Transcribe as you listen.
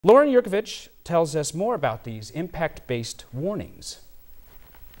Lauren Yurkovich tells us more about these impact-based warnings.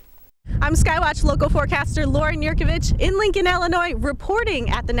 I'm Skywatch local forecaster Lauren Yurkovich in Lincoln, Illinois, reporting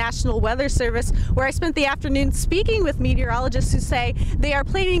at the National Weather Service, where I spent the afternoon speaking with meteorologists who say they are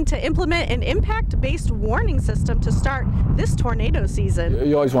planning to implement an impact-based warning system to start this tornado season.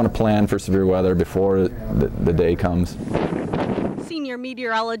 You always want to plan for severe weather before the day comes. Senior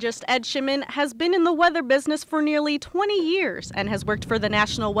meteorologist Ed Shimon has been in the weather business for nearly 20 years and has worked for the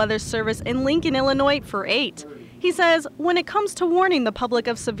National Weather Service in Lincoln, Illinois for 8. He says when it comes to warning the public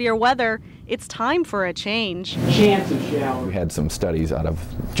of severe weather, it's time for a change. We had some studies out of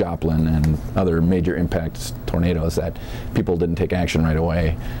Joplin and other major impact tornadoes that people didn't take action right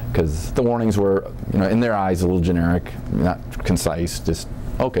away because the warnings were, in their eyes, a little generic, not concise, just,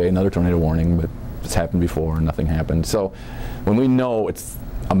 okay, another tornado warning, but it's happened before and nothing happened. So when we know it's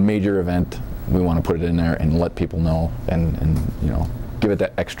a major event, we want to put it in there and let people know and give it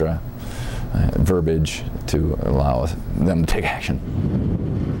that extra verbiage to allow them to take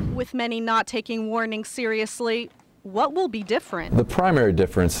action. With many not taking warnings seriously, what will be different? The primary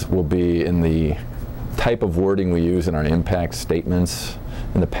difference will be in the type of wording we use in our impact statements.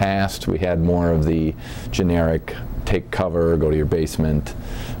 In the past, we had more of the generic take cover, go to your basement,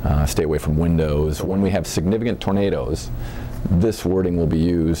 stay away from windows. When we have significant tornadoes, this wording will be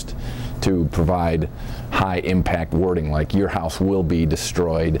used to provide high impact wording, like your house will be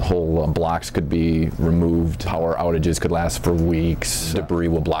destroyed, whole blocks could be removed, power outages could last for weeks, debris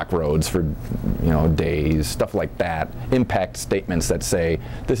will block roads for days, stuff like that. Impact statements that say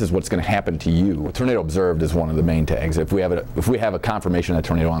this is what's going to happen to you. Tornado observed is one of the main tags. If we have a confirmation of a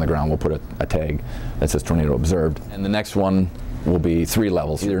tornado on the ground, we'll put a tag that says tornado observed. And the next one will be 3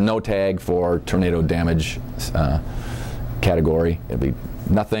 levels. Either no tag for tornado damage category, it'll be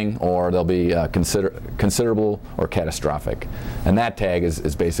nothing, or there'll be considerable or catastrophic. And that tag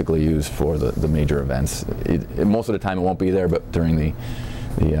is basically used for the major events. Most of the time it won't be there, but during the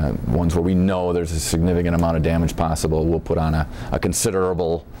ones where we know there's a significant amount of damage possible, we'll put on a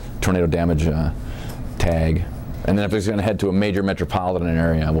considerable tornado damage tag. And then if it's going to head to a major metropolitan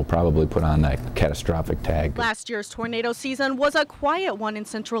area, we'll probably put on that catastrophic tag. Last year's tornado season was a quiet one in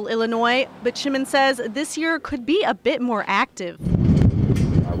central Illinois, but Shimon says this year could be a bit more active.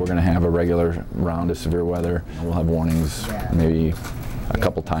 We're going to have a regular round of severe weather. We'll have warnings maybe a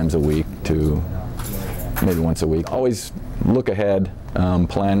couple times a week to maybe once a week. Always look ahead,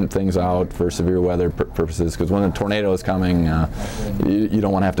 plan things out for severe weather purposes, because when a tornado is coming, you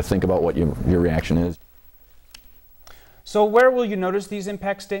don't want to have to think about what your reaction is. So where will you notice these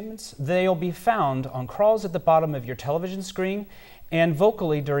impact statements? They'll be found on crawls at the bottom of your television screen and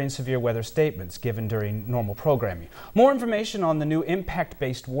vocally during severe weather statements given during normal programming. More information on the new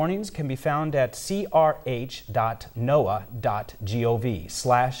impact-based warnings can be found at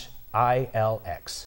crh.noaa.gov/ILX.